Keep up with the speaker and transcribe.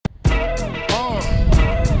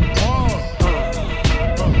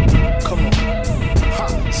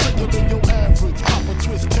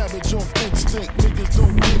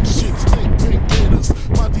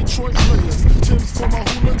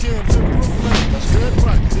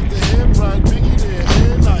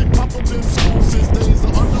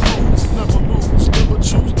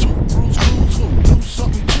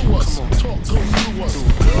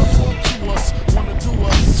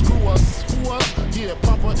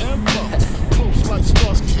and Puff. Close like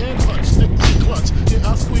Starsky and Hutch, stick to clutch. Yeah,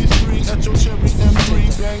 I squeeze 3 at your cherry M3.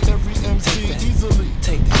 Bang every MC easily.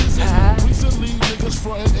 Recently, niggas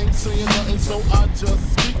frontin' ain't saying nothing, so I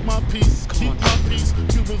just speak my peace, keep my peace.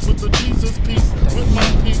 Cubans with the Jesus peace, with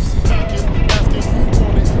my peace. Packing, asking who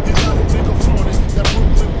want it. You got a nigga flaunt it. That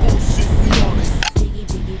Brooklyn bullshit, we on it. Biggie,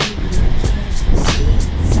 biggie, biggie, can't you see?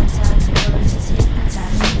 Sometimes your words just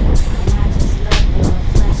hypnotize me, and I just love your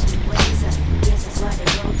flashy ways. I guess that's why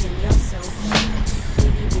they're broken, you're so fine.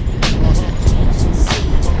 Biggie, biggie, biggie, can't you see?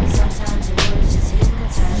 Sometimes your words just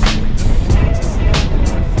hypnotize me, and I just love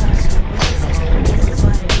your flashy ways. I guess that's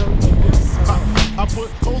why they're broken, you're so fine. I put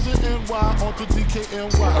O's and NY onto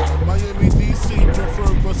DKNY. Miami, DC,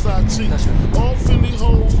 prefer Versace. All Philly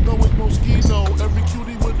hoes know it's Moschino. Every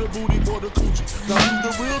cutie with the booty, boy, the coochie. Now who's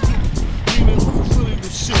the real dookie? Meaning who's really the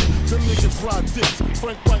shit? Them niggas ride dicks.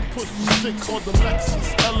 Frank White push the 6 on the Lexus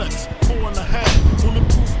LX 4.5.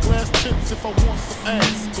 Bulletproof glass tips if I want some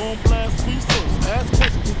ass. Gon' blast me first, ass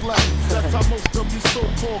questions last. That's how most of these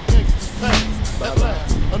so-called gangsters pass. At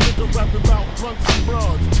last, a nigga rapping about blunts and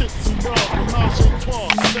bras, tits and bras, menage a trois,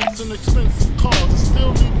 sex and expensive cars.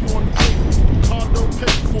 Still leave you on the pavement. Condo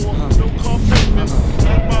paid for, no car payment.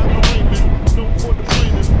 Not my arraignment, no for the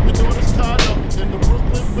plaintiff. Your daughter's tied up in the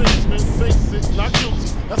Brooklyn basement. Face it, not guilty.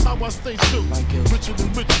 That's how I stay true. Richer than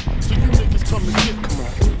richer, so you niggas come and get. Come on.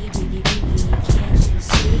 Biggie, biggie, biggie, can't you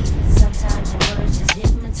see? Sometimes your words just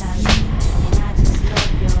hypnotize me, and I just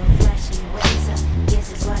love your flashy ways. I guess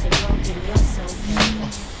it's why they're broken, you're so fine.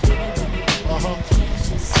 Biggie, biggie, biggie, can't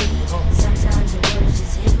you see? Sometimes your words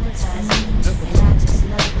just hypnotize me, and I just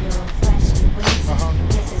love your flashy ways. I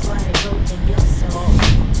guess it's why they're broken, you're so fine.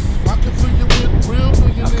 I can fill you with real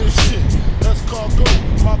millionaire shit. That's cargo,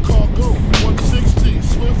 my cargo, 160,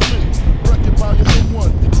 swiftly. Wreck it by your big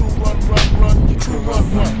one. Your crew run, your crew run.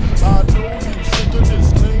 I know you sick of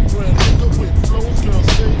this name brand nigga with flows, girl,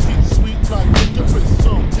 say he's sweet like licorice.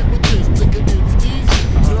 So get with this, nigga, it's easy.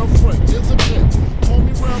 Girlfriend, here's a pin. Call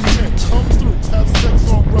me round 10, come through, have sex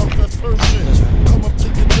on rough, that's urgent. Come up to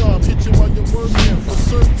your job, hit you while you're working for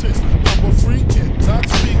certain. I'm a freaking, not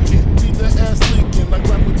speaking. Leave that ass leaking like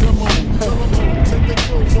rapper demo. Tell them home, take their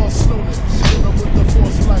clothes off slowly. Hit them with the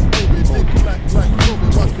force like Kobe. Dick black like Kobe.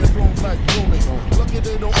 Watch me roam like Roman. Lucky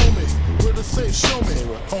they don't own me. Where to say, show me,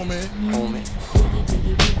 homie. Biggie,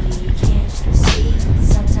 biggie, biggie, can't you see?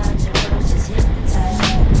 Sometimes your words just hypnotize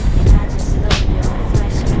me, and I just love your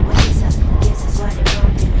flashy ways. I guess it's why they're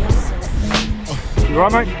broken, you're so fake. You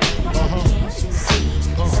alright, mate? Can't you see?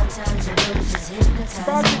 Sometimes your words just hypnotize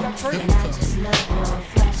me, and I just love your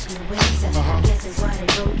flashy ways. I guess it's why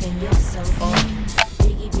they're broken, you're so fake.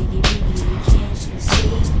 Biggie, biggie, biggie, can't you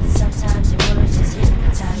see? Sometimes your words just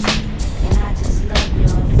hypnotize me, and I just love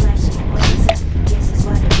your flashy ways. I guess it's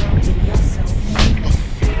why they're broken, you're so fake.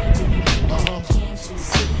 Biggie, biggie, biggie, can't you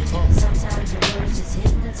see? Sometimes your words just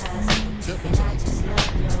hypnotize me, and I just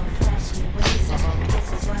love your flashy ways. I guess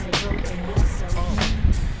it's why they're broken, you're so fake.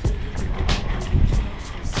 Biggie, biggie, biggie, can't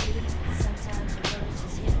you see? Sometimes your words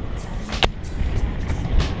just hypnotize me, and I just love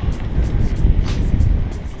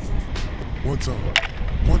your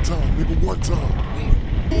One time, nigga, one time.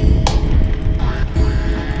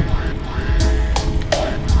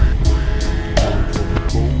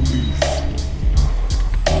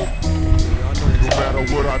 No matter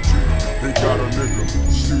what I do, they got a nigga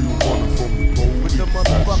still running from the police. With the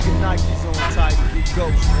motherfucking Nikes on tight, get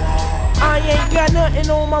ghost. I ain't got nothing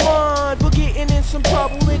on my mind but getting in some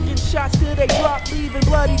trouble, licking shots till they drop, leaving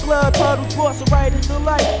bloody blood puddles, forcing right into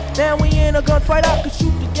life. Now we in a gunfight, I could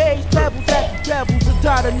shoot the gauge, pebbles at the devils and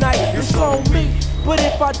die tonight. It's on me, but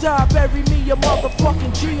if I die, bury me a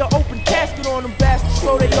motherfucking G, or open casket on them bastards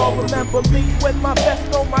so they all remember me. With my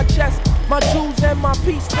vest on my chest, my jewels and my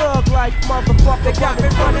peace, thug life, motherfucker. They got me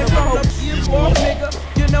running from the off, nigga.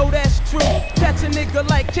 You know that's true. Catch a nigga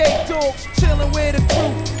like K-Dogs, chillin' with a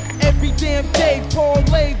crew. Every damn day,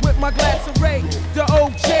 parlay with my glass of Ray. The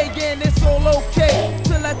OJ, and it's all okay.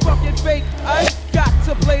 Till I fucking fake, I got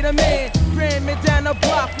to play the man. Ran me down the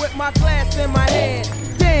block with my glass in my hand.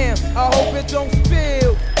 Damn, I hope it don't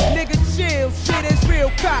spill. Nigga chill, shit is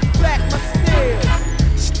real, cock back my steel.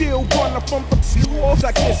 Still running from the walls,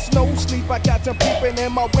 I get no sleep. I got them peeping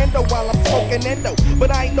in my window while I'm smoking endo.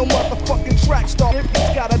 But I ain't no motherfucking track star. If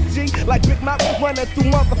he's got a G, like Big Mouth running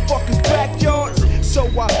through motherfuckers' backyards. So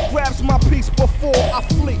I grabs my piece before I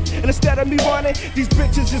flee. And instead of me running, these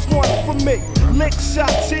bitches is running for me. Lick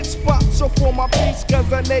shots, hit spots, so for my piece.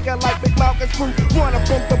 Cause a nigga like Big Mouth is crew running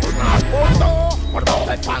from the what about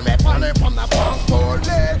they find me funny from the front police?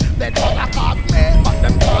 They try to fuck me, but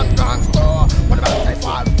them gun store. What about they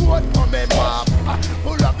find food from me, mom?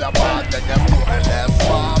 Pull up the bag, they just do a less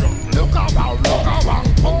swap.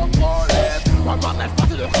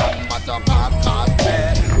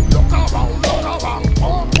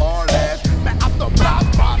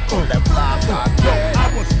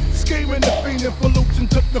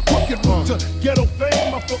 ghetto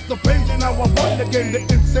fame. I felt the pain and now I won the game. The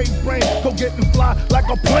insane brain go get and fly like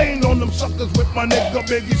a plane on them suckers with my nigga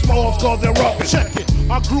Biggie Smalls, cause they're up. Check it,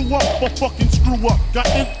 I grew up but fucking screw up. Got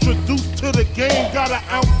introduced to the game, got an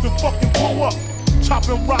ounce and fucking blew up.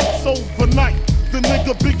 Chopping rocks overnight. The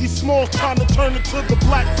nigga Biggie Smalls trying to turn it to the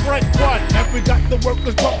black Frank White. And we got the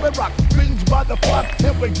workers bumping rock, beans by the block,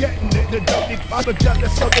 and we're getting it. The dirty father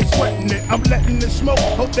jealous, so they sweating it. I'm letting it smoke,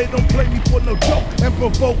 hope they don't play me for no joke and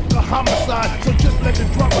provoke a homicide. So just let the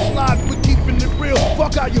drama slide, we're keeping it real.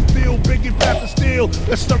 Fuck how you feel, Biggie path of steel.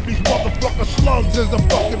 Let's serve these motherfucker slugs as a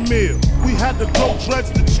fucking meal. We had to grow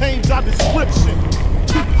dreads to change our description.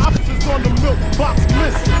 Keep options on the milk box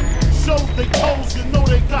missing. Showed they toes, you know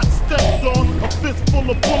they got stepped on. A fist full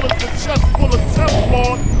of bullets, a chest full of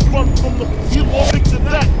Teflon. Run from the you all picture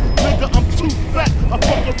that. Nigga, I'm too fat. I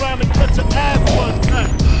fuck around and catch an asthma attack.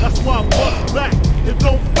 That's why I bust back. It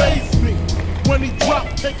don't faze me. When he drop,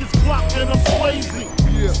 take his clock and I'm Swayze.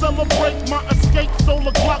 Yeah. Celebrate my escape,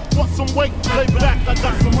 solar clock, want some weight. Lay back, I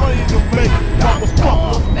got some money to make. That was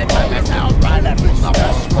fuck. They tell me sound right, that means I'm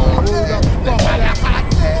a score. They tell me I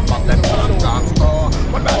can't say, but them can't score.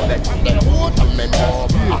 What about they from the hood and me more?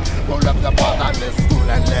 Pull up the ball and the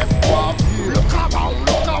school and let's walk. Look around,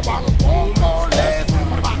 one more less.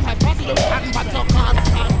 What about that pass you can, but you can't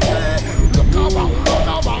stand there. Look around,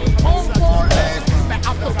 one more less. They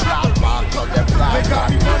have to fly back to the black. They got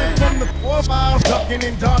me running from the 4 miles, ducking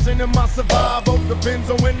and dodging in my survival. Depends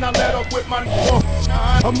on when I let up with my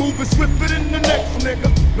I'm moving swifter than the next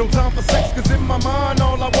nigga. No time for sex, cause in my mind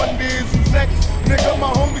all I wonder is who's next. Nigga, my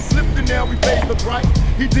homie slipped and now we paid the price.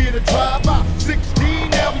 He did a drive-by, 16,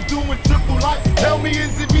 now he's doing triple life. Tell me,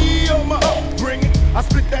 is it me or my upbringing? I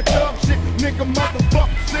spit that thug shit, nigga,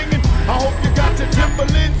 motherfucker singing. I hope you got your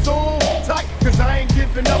Timberlands on tight, cause I ain't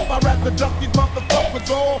giving up. I'd rather duck these motherfuckers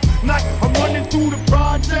all night. I'm running through the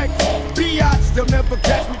projects. B.I.'s, they'll never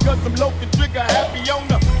catch me cause I'm low and trigger happy on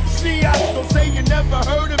the sneeze. Don't say you never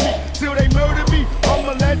heard of me till they murder me. I'm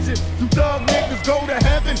a legend. You thug niggas go to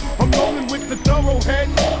heaven. I'm rolling with the thoroughhead.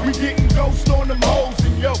 We getting ghost on them hoes.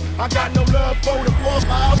 And yo, I got no love for the 4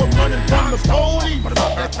 miles. I'm running from the police. What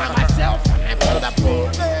about that time myself? I feel that pool.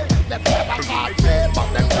 That time I got dead,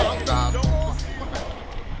 but them don't go.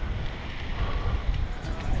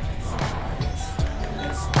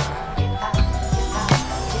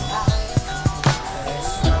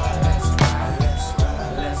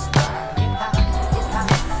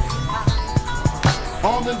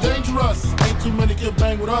 Armed and dangerous, ain't too many can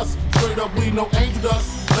bang with us. Straight up, we no angel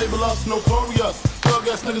dust. Label us notorious. Thug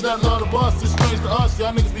ass niggas that love the bus. It's strange to us,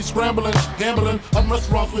 y'all niggas be scrambling, gambling. Up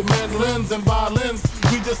restaurants with mandolins and violins.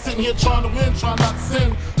 We just sitting here trying to win, trying not to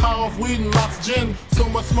sin. High off weed and lots of gin. So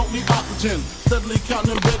much smoke, need oxygen. Steadily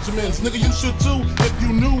counting them Benjamins. Nigga, you should too, if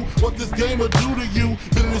you knew what this game would do to you.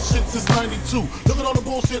 Been in this shit since 92. Look at all the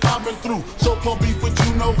bullshit I've been through. So-called beef with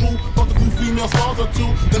you know who. Fuck the 2 female stars or 2.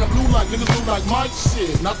 Then I blue like niggas blue like Mike.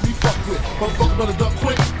 Shit, not to be fucked with. Motherfucker better duck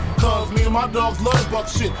quick. Cause me and my dogs love the buck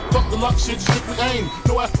shit. Fuck the luck shit, strictly aim.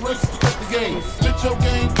 No aspirations to quit the game. Spit your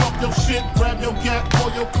game, talk your shit, grab your gat,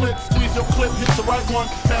 pull your clip, squeeze your clip, hit the right one.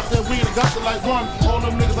 Pass that weed, I got the like one. All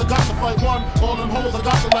them niggas, I got to fight one. All them hoes, I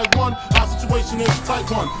got to like one. Our situation is a tight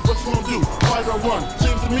one. What you gonna do? Fight or run?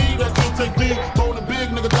 Seems to me that you'll take big, rolling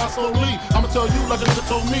big, nigga die slowly. I'ma tell you like a nigga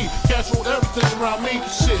told me. Cash rolled everything around me.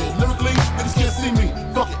 Shit, lyrically, niggas can't see me.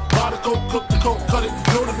 Fuck it, buy the coke, cook the coke, cut it.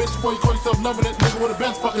 Know the bitch before you call yourself loving it. Nigga with a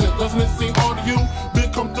Benz fucking it. Doesn't it seem odd to you?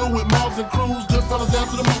 Big come through with mobs and crews. Good fellas down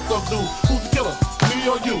to the moot thug dude. Who's the killer? Me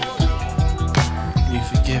or you? We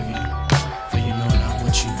forgive you, for you know not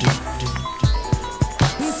what you do.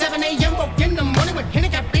 7 a.m. woke in the morning with Henny,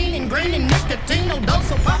 caffeine, and green, and nicotine. No dose,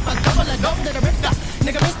 so pop a couple of dope to the rifter.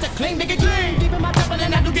 Nigga, Mr. Clean, nigga, clean. Keeping my temple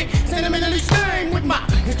and I do get sentimentally stained with my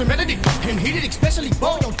instrumentality. And heated, especially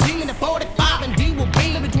for your T and the 45. And D will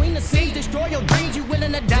be in between the C's. Destroy your dreams, you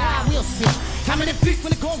willing to die, we'll see. Coming in peace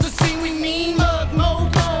when it calls the scene, we mean mug,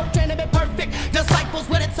 mode, trying to be perfect. Disciples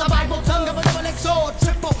with it, survival, tongue of a double X or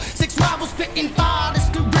triple. 6 rivals spitting fire, this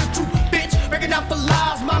the real true bitch. Breaking out for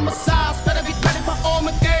lies, my massage. Better be ready for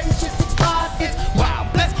Armageddon, shit expired. It's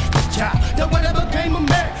wild, bless the child. That whatever became a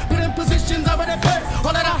man, put in positions over the bed.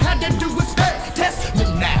 All that I had to do was stay. Test me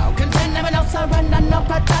now, contend, never else I run, and no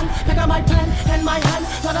pretend. Pick up my pen and my hand,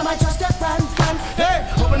 none of my trusted friend. Hey,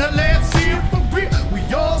 open the land, see it for real. We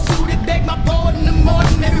all suited, beg my board in the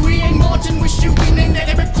morning. Maybe we ain't marching, we shooting, and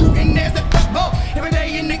they're recruiting. There's the football. Every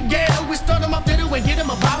day in the ghetto, we start them off the and get them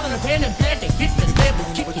a bottle and a pen and plant. They get the devil,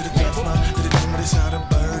 kick it. To the thing with a shot of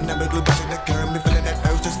burn. Never glue back in the curb. Me feeling that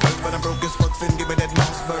urge just burst, but I'm broke as fuck. Sin, give me that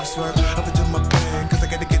mouse verse swerve. Up into my bag, cause I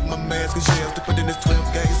gotta get my mask and shells to put in this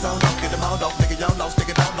 12 gauge. So don't get them all off, nigga, y'all lost,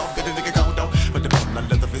 nigga, down off. Get a nigga go down.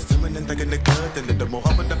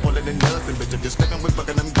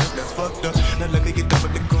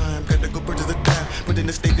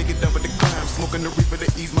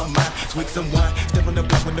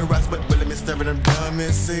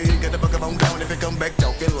 see. Got the fuck up on down if you come back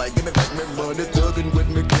talking like give me back me money. Thugging with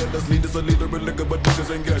me, killers need us a leader and liquor, but niggas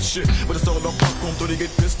ain't got shit. But it's all on pop on till they get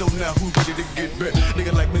pissed on now. Who ready to get back?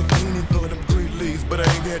 Nigga like me feeling for them green leaves, but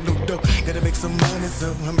I ain't got no dough. Gotta make some money,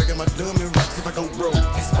 so I'm making my dummy rocks if I go broke.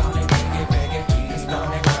 It's on it, biggie, biggie. It's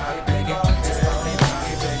on it, biggie, biggie. It's on it,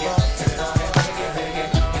 biggie, biggie. It's on it, biggie,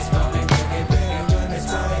 biggie. It's on it, biggie, biggie. It's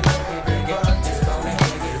on it, biggie, biggie. It's on it,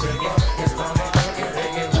 biggie, biggie. It's on it, biggie,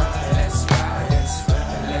 biggie. Let's ride, let's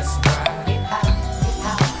ride, let's ride. Hip hop, hip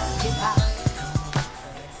hop, hip hop.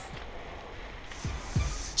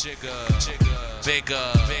 Jigga, bigger,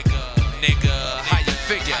 nigga, how you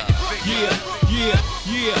figure?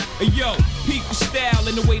 Yeah, hey yo, people style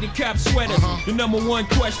and the way the cops sweat us. The #1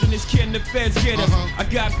 question is can the feds get us? I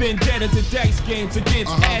got vendettas and dice games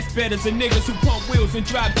against ass betters and niggas who pump wheels and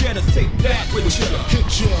drive jettas. Take that with you.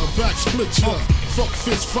 Hit ya, back split ya. Fuck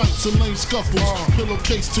fist fights and lame scuffles.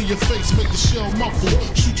 Pillowcase to your face, make the shell muffle.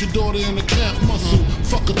 Shoot your daughter in the calf muscle.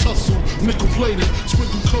 Fuck a tussle, nickel plated.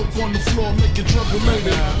 Sprinkle coke on the floor, make it drug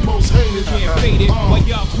related. Most hated. Can't fade it. While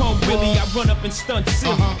y'all pump Willie, I run up and stunt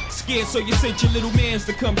silly. Scared so you sent your little mans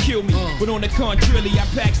to come kill me. But on the contrary, I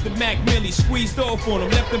packed the Mac Millie, squeezed off on them,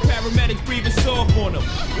 left the paramedics breathing soft on them.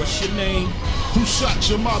 What's your name? Who shot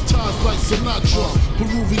you? My ties like Sinatra.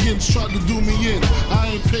 Peruvians tried to do me in. I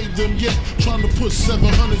ain't paid them yet. Trying to push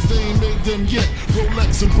 700s, they ain't made them yet.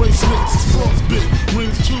 Rolex and bracelets, it's frostbit.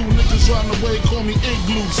 Rings too, niggas riding away, call me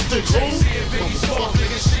igloo stick.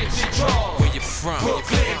 Where you from?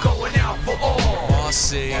 Brooklyn going out for all.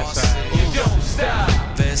 Marcy, You don't stop.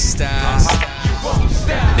 best styles, You won't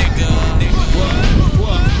stop. nigga.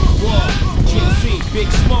 What? GC, big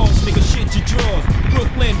smalls, nigga, shit your drawers.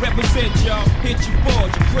 Brooklyn, represent y'all, hit your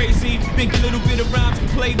balls. You crazy? Think a little bit of rhymes can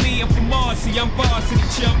play me. I'm from Marcy, I'm varsity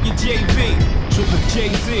chump, you JV. Triple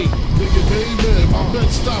Jay-Z. Nigga, baby, my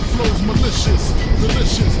bed-stop flows malicious,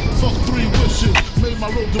 delicious. Fuck 3 wishes, made my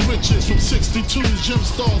road the richest. From 62's gem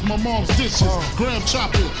stars, my mom's dishes. Graham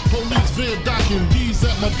chopping, police van docking, D's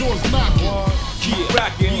at my doors knocking. Yeah,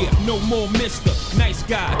 rockin', yeah, no more mister. Nice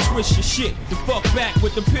guy, twist your shit. The fuck back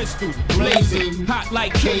with the pistols. Blazing, hot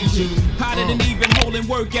like Cajun. Hotter than even holding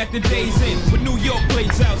work at the day's end. With New York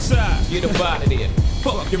plates outside. Get up out of there.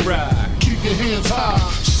 Fuck your ride. Keep your hands high,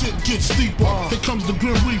 shit gets steeper. Here comes the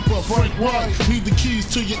Grim Reaper. Frank White, need the keys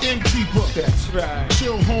to your innkeeper. That's right.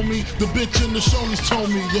 Chill, homie, the bitch in the Shoney's told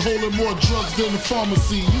me you're holding more drugs than the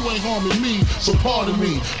pharmacy. You ain't harming me, so pardon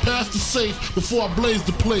me. Pass the safe before I blaze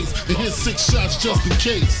the place and hit 6 shots just in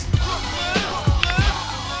case.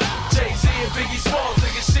 Jay-Z and Biggie Smalls,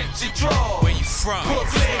 nigga, shit you draw. Where you from?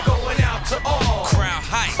 Brooklyn going out to all. Crown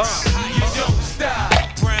Heights, You don't stop.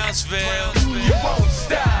 Brownsville, You won't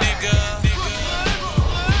stop. nigga.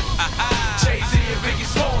 Jay-Z and Biggie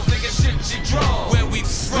Smalls, nigga, shit you draw. Where we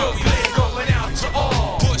from? Brooklyn going out to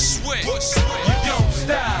all. Bushwick, You don't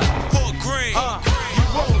stop. Fort Greene, You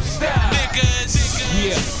won't stop. niggas.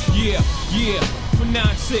 Yeah. From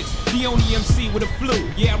 9-6, the only MC with a flu.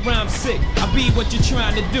 Yeah, I rhyme sick. I be what you're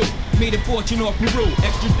trying to do. Made a fortune off Peru.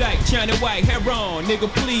 Extradite, China white, hair on. Nigga,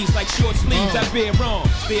 please, like short sleeves, I bear wrong.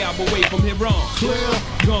 Stay out away from here wrong. Clear.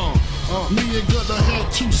 Gone. Me and Gunna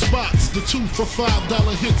had 2 spots. The 2 for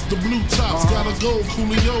 $5 hits, the blue tops. Gotta go,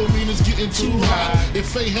 Coolio, mean it's getting too hot.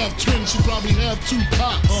 If they have twins, she probably have 2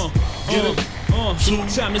 pops. Get it?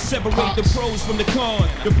 Time to separate the pros from the cons,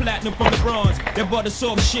 the platinum from the bronze, that butter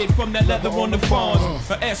soft shit from that leather on the fawns,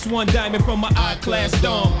 a S1 diamond from my I-class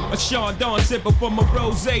dome, a Sean Dawn sipper from a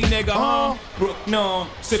rosé nigga, Brook non,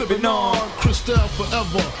 sippin' on. Cristal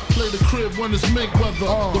forever, play the crib when it's make weather.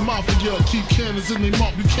 The mafia keep cannons in they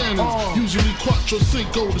Mark Buchanans. Usually Quattro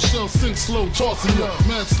Cinco, the shell sink slow, tossing ya.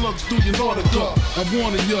 Mad slugs through your Nautica, I'm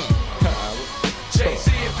warning ya.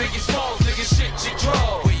 Jay-Z and Biggie Smalls, nigga, shit you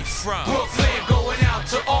draw. Where you from? Brooklyn going out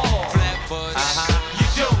to all. Flatbush, You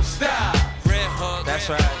don't stop. Red Hook, That's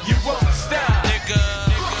right. You won't stop. nigga.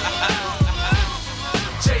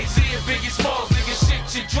 Jay-Z and Biggie Smalls, nigga, shit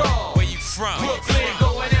you draw. Where you from? Brooklyn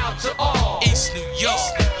going out to all. East New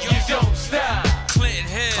York, You don't stop. Clinton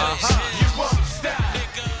Hills, You won't stop.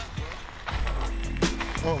 nigga.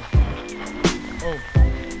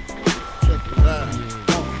 Check it out.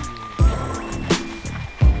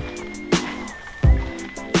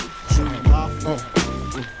 True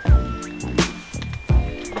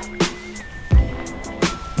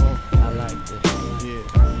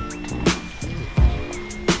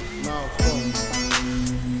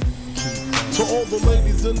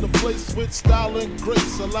in the place with style and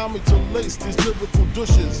grace. Allow me to lace these lyrical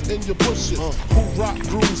douches in your bushes. Who rock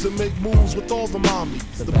grooves and make moves with all the mommies.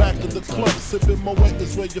 The back of the club, sipping my wet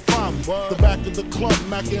is where you find me. The back of the club,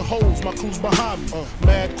 macking holes, my crew's behind me.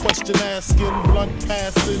 Mad question asking, blunt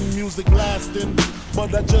passing, music lasting.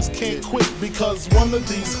 But I just can't quit because one of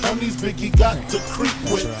these honeys Biggie got to creep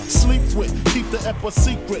with, sleep with, keep the ep a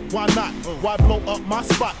secret. Why not? Why blow up my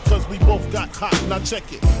spot? Cause we both got hot. Now check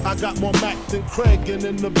it. I got more Mac than Craig and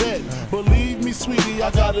in the bed. Believe me, sweetie,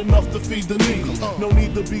 I got enough to feed the needy. No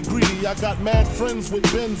need to be greedy. I got mad friends with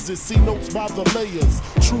Benzes. See notes by the layers.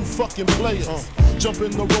 True fucking players. Jump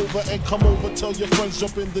in the Rover and come over. Tell your friends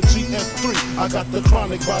jump in the GS3. I got the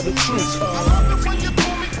chronic by the tree. I love it when you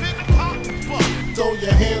call me Big Papa. Throw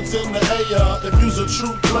your hands in the air if you's a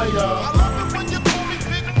true player. I love it when you call me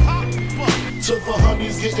Big Papa. To the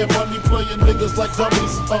honeys getting money, playing niggas like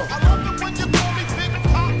dummies. I love it when you call me Big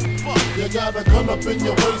Papa. You got a gun up in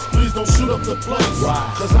your waist, please don't shoot up the place.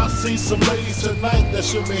 Cause I see some ladies tonight that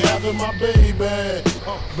should be having my baby.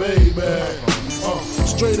 Baby.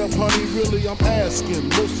 Straight up, honey, really, I'm asking.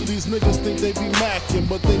 Most of these niggas think they be macking,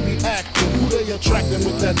 but they be acting. Who they attracting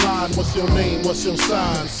with that line? What's your name? What's your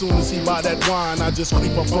sign? Soon as he buy that wine, I just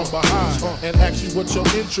creep up from behind and ask you what your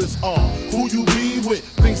interests are. Who you be with?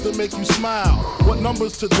 Things to make you smile. What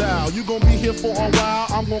numbers to dial? You gon' be here for a while.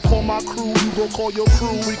 I'm gon' call my crew. You gon' call your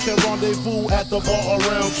crew. We can rendezvous at the bar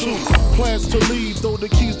around 2. Plans to leave, throw the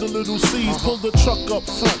keys to little C's. Pull the truck up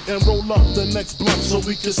front and roll up the next blunt so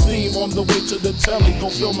we can steam on the way to the telly.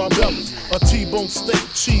 Gon' fill my belly. A T-bone steak,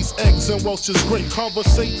 cheese, eggs, and Welch's grape.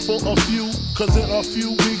 Conversate for a few, cause in a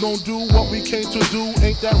few we gon' do what we came to do.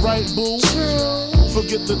 Ain't that right, boo?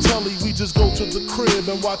 Forget the telly, we just go to the crib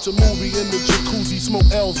and watch a movie in the jacuzzi. Smoke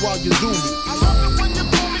L's while you do me. I love it when you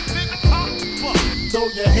call me Big Papa. Throw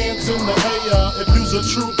your hands in the air if you's a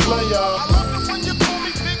true player. I love it when you call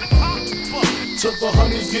me Big Papa. To the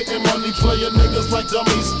honeys getting money, playing niggas like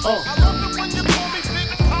dummies. I love it when you call me Big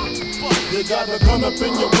Papa. You got a gun up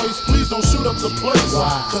in your waist, please don't shoot up the place.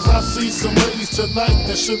 Cause I see some ladies tonight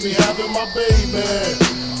that should be having my baby.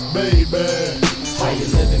 How you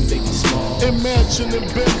living, Biggie Small? Imagining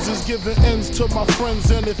Benzes giving ends to my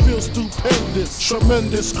friends and it feels stupendous.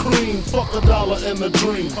 Tremendous cream, fuck a dollar and a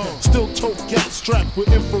dream. Still tote gas strapped with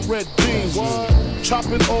infrared beams.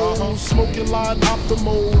 Chopping O's, smoking line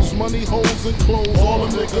optimals, money holes and clothes, all a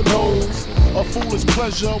nigga knows. A foolish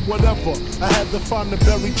pleasure, whatever. I had to find the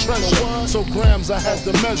buried treasure, so grams I had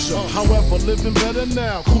to measure. However, living better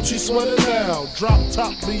now, coochie sweater now. Drop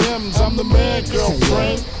top BMs, I'm the man,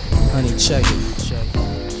 girlfriend. Honey, check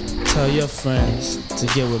it. Tell your friends to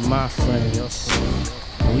get with my friends.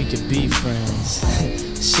 And we could be friends.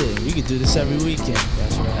 Shit, we could do this every weekend.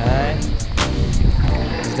 That's right. Alright?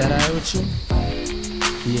 Is that alright with you?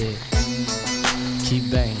 Yeah. Keep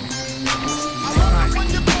banging.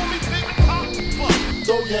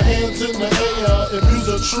 Throw your hands in the air if you's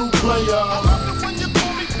a true player.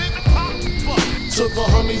 To the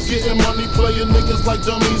honeys getting money, playing niggas like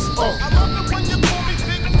dummies.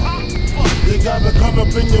 You got a gun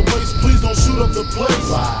up in your waist, please don't shoot up the place.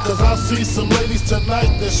 Cause I see some ladies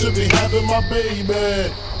tonight that should be having my baby.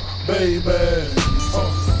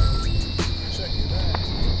 Check it out.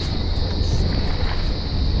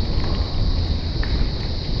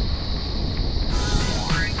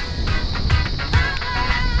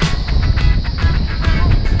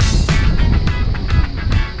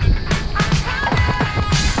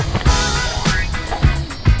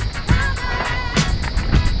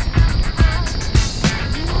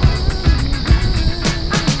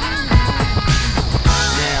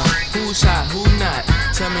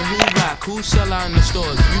 Tell me who rock, who sell out in the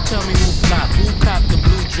stores. You tell me who flop, who cop the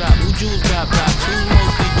blue drop, who jewels got blocks, who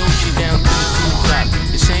mostly Dolce down to the two drop.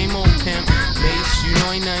 The same old pimp, base, you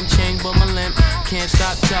know ain't nothing changed but my limp. Can't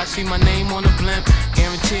stop till I see my name on the blimp.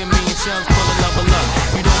 Guarantee a million sales, pull a level up.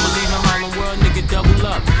 You don't believe in Harlem World, nigga, double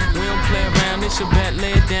up. We don't play around, it's a bet,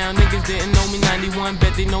 lay it down. Niggas didn't know me 91,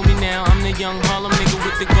 bet they know me now. I'm the young Harlem nigga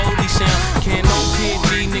with the Goldie sound. Can't no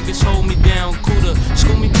PhD, niggas hold me down. Cooler,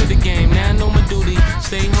 school me to the game, now I know my duty.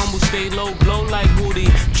 Stay humble, stay low, blow like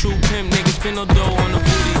Woody. True pimp, niggas spin no dough on the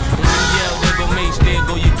booty. When you yell, there go Mace, there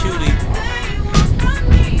go your cutie.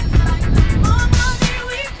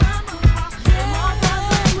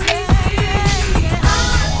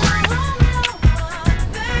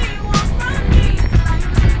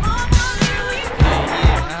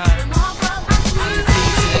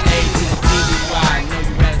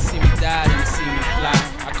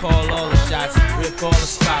 All the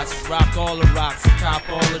spots, rock all the rocks, cop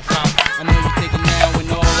all the drops. I know you thinking now when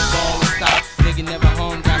all the ball is stopped. Nigga never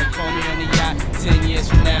home, gotta call me on the yacht. 10 years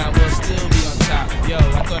from now, we'll still be on top. Yo,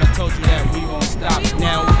 I thought I told you that we won't stop.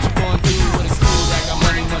 Now what you gonna do with a crew that got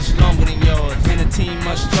money much longer than yours and a team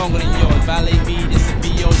much stronger than yours? Violate me, this will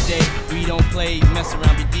be your day. We don't play, mess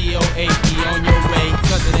around, be DOA, be on your way.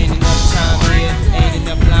 Cause it ain't enough time here, ain't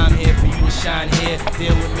enough lime here for you to shine here.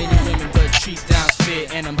 Deal with many women, but treat down's fair.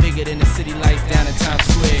 And I'm bigger than the city lights down in Times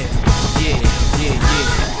Square. Yeah, yeah,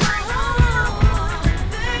 yeah.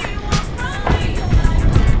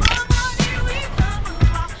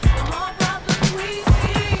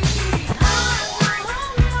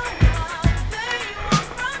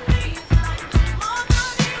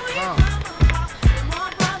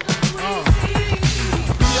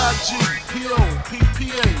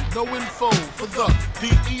 No info for the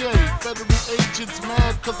DEA. Federal agents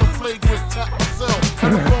mad cause I'm flagrant. Tap myself,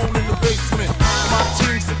 had a phone in the basement. My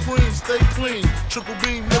team supreme, stay clean. Triple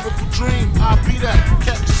beam, lyrical dream. I be that.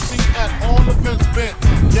 Catch a seat at all events bent.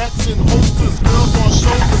 Gats in holsters, girls on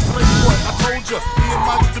shoulders. Playboy, I told ya. Being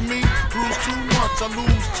Mike to me, bruise too much. I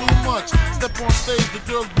lose too much. Step on stage, the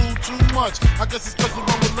girls boo too much. I guess it's cause you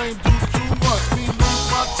run with lame dudes too much. Me lose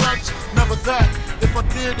my touch, never that. If I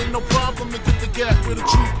did, ain't no problem to get the gap where the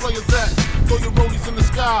true players at. Throw your rollies in the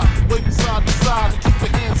sky, wave from side to side, and keep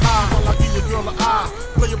your hands